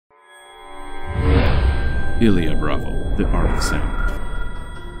Ilya Bravo, The Art of Sound.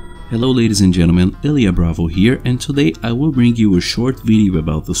 Hello ladies and gentlemen, Ilya Bravo here, and today I will bring you a short video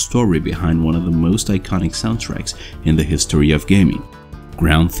about the story behind one of the most iconic soundtracks in the history of gaming,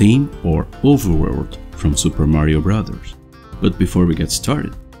 Ground Theme or Overworld from Super Mario Bros. But before we get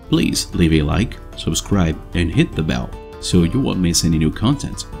started, please leave a like, subscribe and hit the bell so you won't miss any new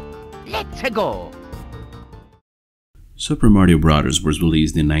content. Let's go! Super Mario Bros. Was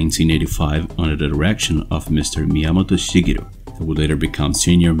released in 1985 under the direction of Mr. Miyamoto Shigeru, who would later become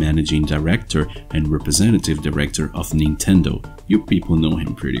Senior Managing Director and Representative Director of Nintendo. You people know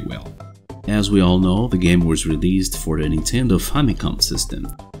him pretty well. As we all know, the game was released for the Nintendo Famicom System,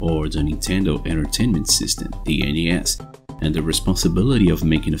 or the Nintendo Entertainment System, the NES, and the responsibility of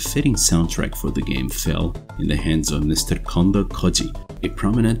making a fitting soundtrack for the game fell in the hands of Mr. Kondo Koji, a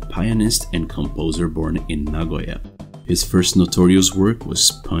prominent pianist and composer born in Nagoya. His first notorious work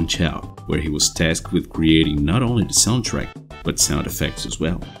was Punch-Out!, where he was tasked with creating not only the soundtrack, but sound effects as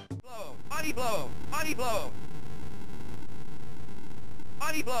well. Blow, body blow, body blow.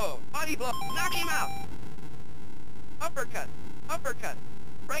 Body blow, body blow. Knock him out. Uppercut, uppercut.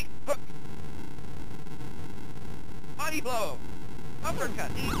 Right hook. Body blow.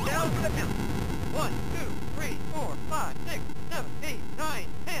 Uppercut. He's down for the count. 1, 2, 3, 4, 5, 6, 7, 8, 9,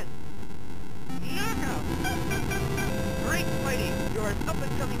 10. Knockout. Great fighting. You're an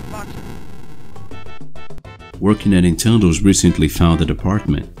up-and-coming boxer. Working at Nintendo's recently founded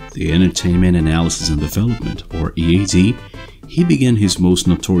department, the Entertainment Analysis and Development, or EAD, he began his most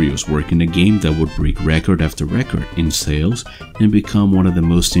notorious work in a game that would break record after record in sales and become one of the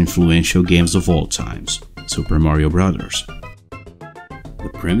most influential games of all times, Super Mario Bros.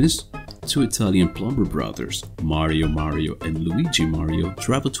 The premise? Two Italian plumber brothers, Mario and Luigi Mario,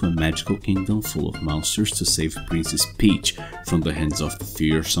 travel to a magical kingdom full of monsters to save Princess Peach from the hands of the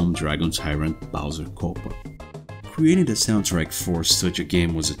fearsome dragon tyrant Bowser Koopa. Creating the soundtrack for such a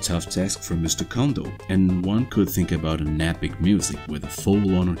game was a tough task for Mr. Kondo, and one could think about an epic music with a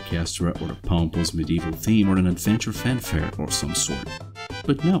full-on orchestra or a pompous medieval theme or an adventure fanfare of some sort.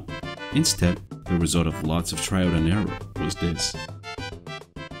 But no, instead, the result of lots of trial and error was this.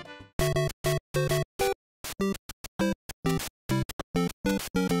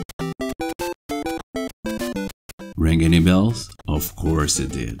 Ring any bells? Of course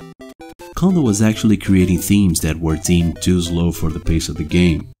it did. Kondo was actually creating themes that were deemed too slow for the pace of the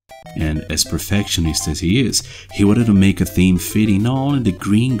game, and as perfectionist as he is, he wanted to make a theme fitting not only the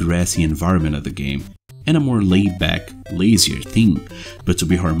green grassy environment of the game, and a more laid-back, lazier theme, but to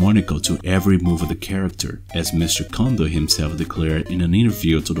be harmonical to every move of the character, as Mr. Kondo himself declared in an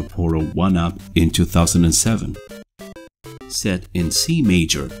interview to the portal 1UP in 2007. Set in C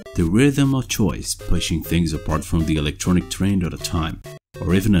major, the rhythm of choice, pushing things apart from the electronic trend of the time,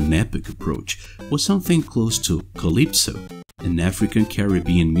 or even an epic approach, was something close to calypso, an African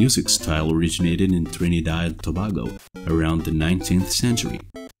Caribbean music style originated in Trinidad and Tobago around the 19th century.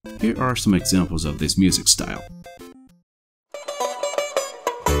 Here are some examples of this music style.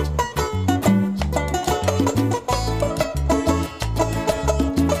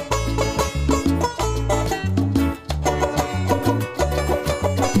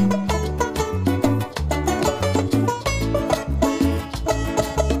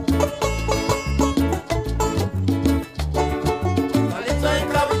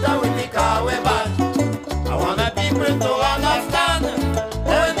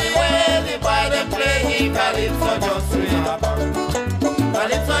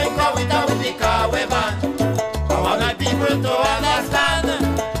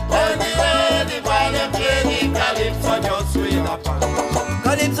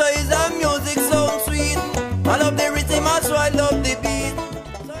 Calypso is a music so sweet. I love the rhythm, so I love the beat.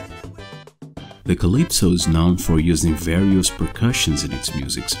 The calypso is known for using various percussions in its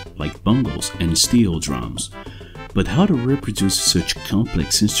music, like bongos and steel drums. But how to reproduce such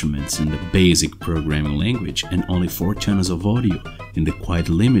complex instruments in the basic programming language and only 4 channels of audio in the quite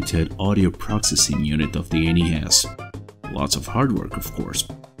limited audio processing unit of the NES? Lots of hard work, of course.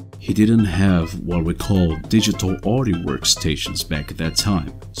 He didn't have what we call digital audio workstations back at that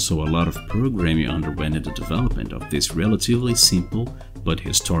time, so a lot of programming underwent the development of this relatively simple but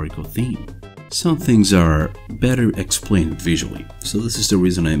historical theme. Some things are better explained visually, so this is the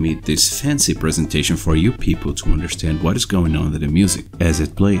reason I made this fancy presentation for you people to understand what is going on in the music as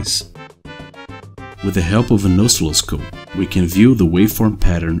it plays. With the help of an oscilloscope, we can view the waveform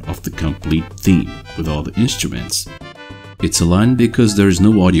pattern of the complete theme with all the instruments. It's aligned because there is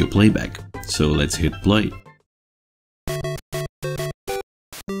no audio playback, so let's hit play.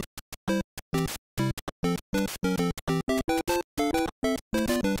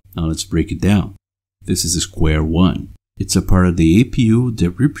 Now let's break it down. This is square 1. It's a part of the APU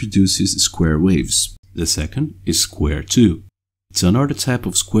that reproduces square waves. The second is square 2. It's another type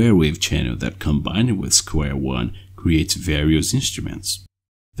of square wave channel that, combined with square 1, creates various instruments.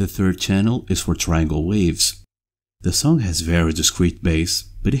 The third channel is for triangle waves. The song has very discrete bass,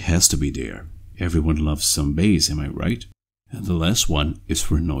 but it has to be there. Everyone loves some bass, am I right? And the last one is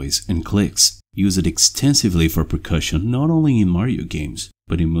for noise and clicks, used extensively for percussion not only in Mario games,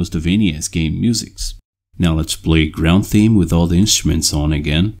 but in most of NES game musics. Now let's play ground theme with all the instruments on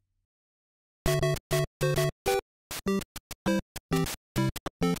again.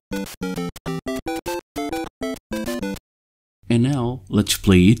 And now, let's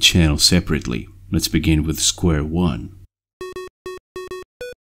play each channel separately. Let's begin with square 1.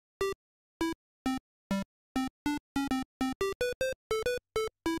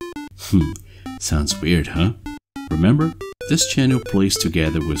 Sounds weird, huh? Remember, this channel plays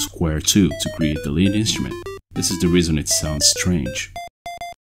together with square 2 to create the lead instrument. This is the reason it sounds strange.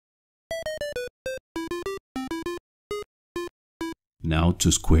 Now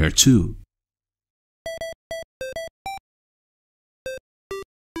to square 2.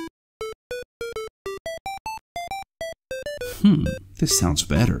 This sounds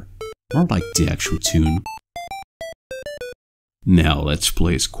better, more like the actual tune. Now let's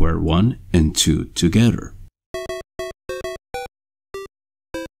play square 1 and 2 together.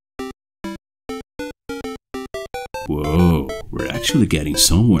 Whoa, we're actually getting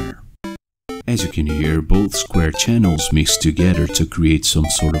somewhere. As you can hear, both square channels mix together to create some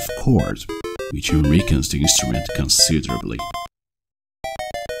sort of chord, which enriches the instrument considerably.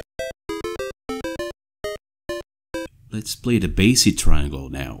 Let's play the bassy triangle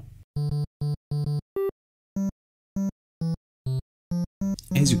now.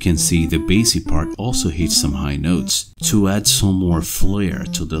 As you can see, the bassy part also hits some high notes to add some more flair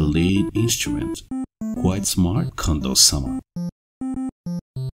to the lead instrument. Quite smart, Kondo-sama.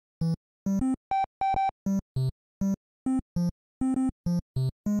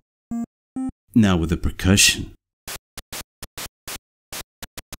 Now with the percussion.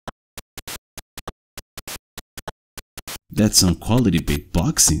 That's some quality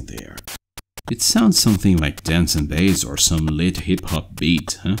beatboxing there. It sounds something like dance and bass or some lit hip-hop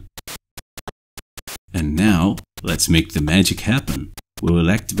beat, huh? And now, let's make the magic happen. We will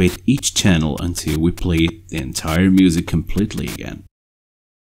activate each channel until we play the entire music completely again.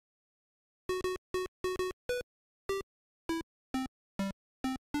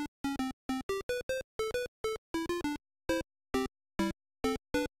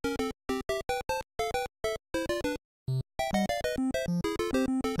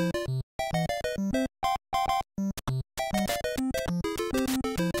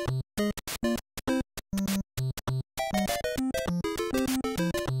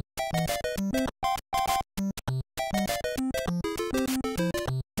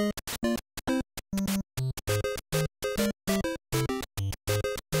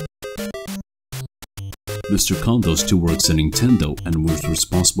 Mr. Kondo still works at Nintendo and was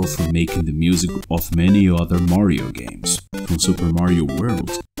responsible for making the music of many other Mario games, from Super Mario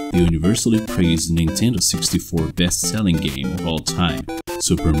World, the universally praised Nintendo 64 best-selling game of all time,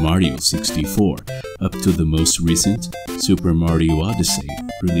 Super Mario 64, up to the most recent, Super Mario Odyssey,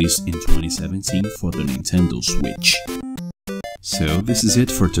 released in 2017 for the Nintendo Switch. So this is it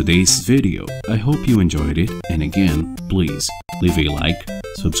for today's video. I hope you enjoyed it, and again, please leave a like,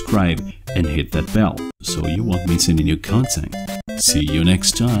 subscribe, and hit that bell so you won't miss any new content. See you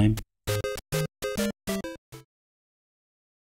next time!